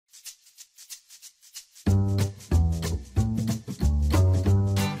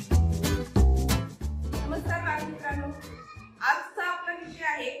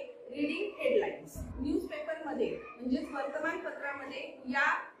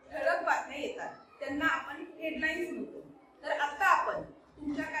बातम्या येतात त्यांना आपण हेडलाईन्स म्हणतो। तर आता आपण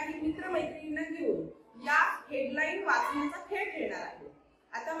तुमच्या काही मित्रमैत्रिणींना घेऊन या हेडलाईन वाचण्याचा खेळ खेळणार आहोत।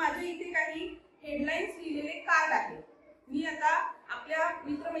 आता माझ्या इथे काही हेडलाईन्स लिहिलेले कार्ड आहेत। मी आता आपल्या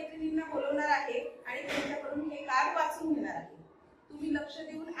मित्रमैत्रिणींना बोलवणार आहे आणि त्यांच्याकडून हे कार्ड वाचून घेणार आहे। तुम्ही लक्ष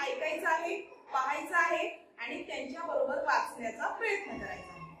देऊन ऐकायचं आहे, पाहायचं आहे आणि त्यांच्या बरोबर वाचण्याचा प्रयत्न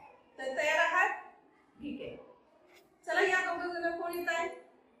करायचा आहे। तर तयार आहात? ठीक आहे, चला या दोघं कोण येत आहे?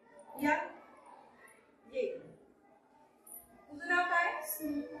 या ये। तुझं नाव काय?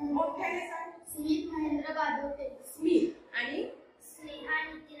 मोठ्याने सांग। स्मित महेंद्र बादोटे। स्मित आणि स्नेहा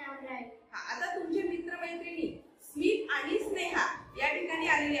नितीन आवराय। हा, आता तुमचे मित्रमैत्रिणी स्मित आणि स्नेहा या ठिकाणी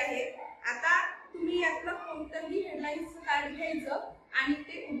आलेले आहेत। आता तुम्ही यातलं कोणतंही हेडलाईन्स कार्ड घ्यायचं आणि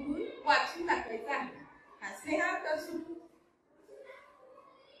ते उघडून वाचून दाखवायचं आहे। हा, स्नेहा कर सुरू।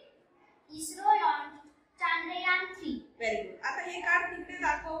 ISRO launch Chandrayaan 3। Very good. आता हे कार्ड तिकडे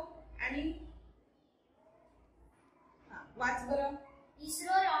दाखव आणि वाच बरं।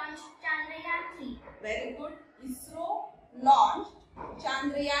 ISRO launch Chandrayaan 3। Very good. ISRO launch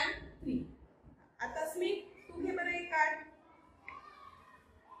Chandrayaan 3। आता स्मित तू घे बरं एक card.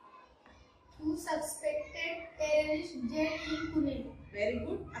 2 suspected terrorist gel in Pune. Very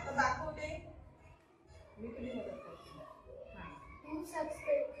good. आता दाखवते, मी तुझी मदत करते। हां, 2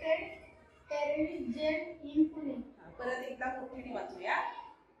 suspected terrorist gel in Pune. परत एकदा मोठ्याने वाचूया।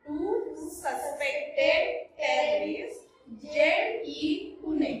 2 suspected terrorist gel in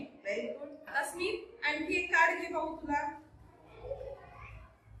Pune. Very good. आता स्मित आणखी एक कार्ड घे भाऊ तुला।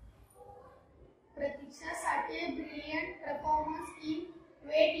 प्रतीक्षा साठे brilliant performance in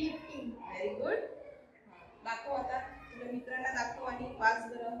weight lifting. Very good. दाखव आता तुझ्या मित्रांना दाखव आणि वाच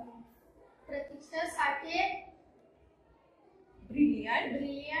बरं। प्रतीक्षा साठे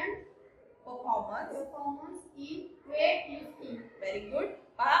brilliant performance in weight lifting. Very good.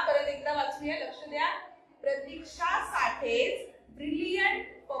 पहा परत एकदा वाचूया, लक्ष द्या। प्रतीक्षा साठे's brilliant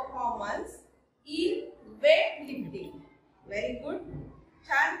performance in weight lifting. Very good,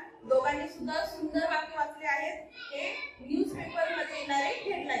 छान। दोघांनी सुद्धा सुंदर वाक्य वाचले आहेत। हे न्यूजपेपर मध्ये येणारे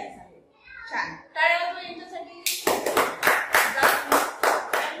हेडलाईन्स आहेत। छान, टाळ्या वाजवा यांच्यासाठी।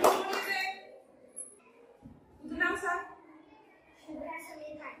 तुझं नाव सांग। शुभ्रा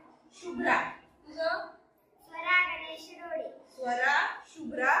समीर भाई। शुभ्रा। तुझं? स्वरा गणेश रोडे। स्वरा,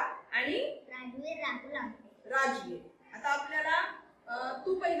 शुभ्रा आणि राजवीर राहुल आमटे। राजवीर। आता आपल्याला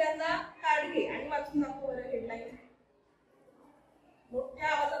तू पहिल्यांदा कार्ड घे आणि वाचून दाखव बरं हेडलाईन। मोठ्या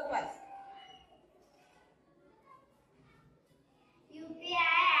आवाजात वाच। UPI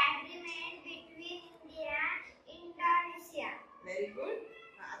agreement between India Indonesia। Very good.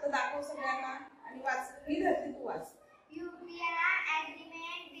 आता दाखव सगळ्यांना आणि वाच। मी धरते, तू वाच। UPI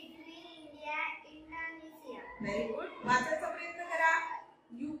agreement between India Indonesia। Very good. वाचायचा प्रयत्न करा।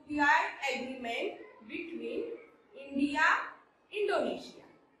 UPI agreement between India Indonesia।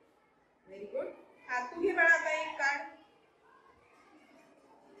 Very good. हा, तू घे बाळा आता एक card.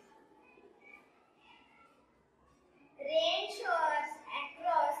 Rain showers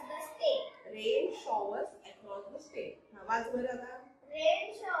across the state। Rain showers across the state। हा, वाच बरं आता।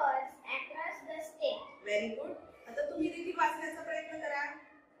 Rain showers across the state। Very good. आता तुम्ही देखील वाचण्याचा प्रयत्न करा।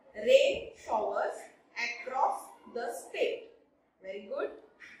 Rain showers across the state। Very good.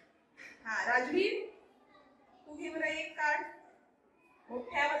 हा, राजवीर तू घे बरं एक कार्ड।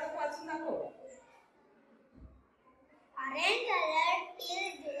 मोठ्या आवाजात वाचून दाखव। Orange alert till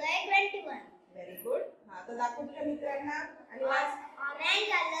July 21। Very good. हा, आता दाखव तुझ्या मित्रांना आणि वाच।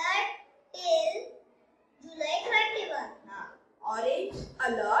 Orange alert till July 21। हा, ऑरेंज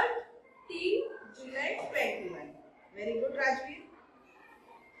अलर्ट टिल जुलै 21। Very good Rajveer.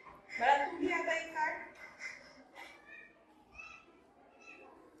 बळा तू घे आता एक card.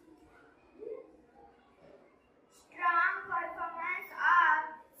 Strong performance of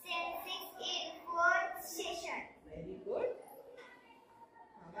Sensex in 4th session। Very good.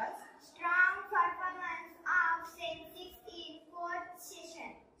 हा, वाच। Strong performance of Sensex in 4th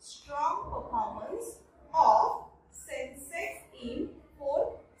session। Strong performance of Sensex in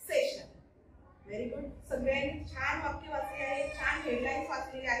 4th session। Very good. सगळ्यांनी छान वाक्य वाचले आहेत, छान हेडलाईन्स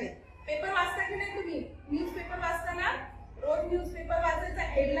वाचलेले आहेत। पेपर वाचता की नाही तुम्ही? न्यूजपेपर वाचताना रोज न्यूजपेपर वाचायचा,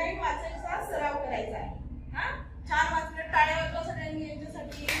 हेडलाईन वाचायचा सराव करायचा आहे। हा, छान वाचलं, टाळ्या वाजवा सगळ्यांनी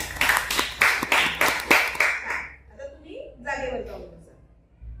यांच्यासाठी। आता तुम्ही जागेवर जाऊन बसा।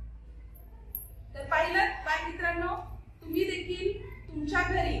 तर पाहिलं बाय मित्रांनो, तुम्ही देखील तुमच्या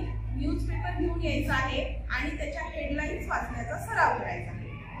घरी न्यूजपेपर घेऊन यायचा आहे आणि त्याच्या हेडलाईन्स वाचण्याचा सराव करायचा आहे।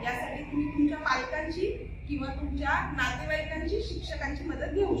 यासाठी तुम्ही तुमच्या पालकांची किंवा तुमच्या नातेवाईकांची, शिक्षकांची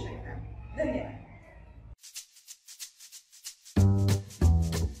मदत घेऊ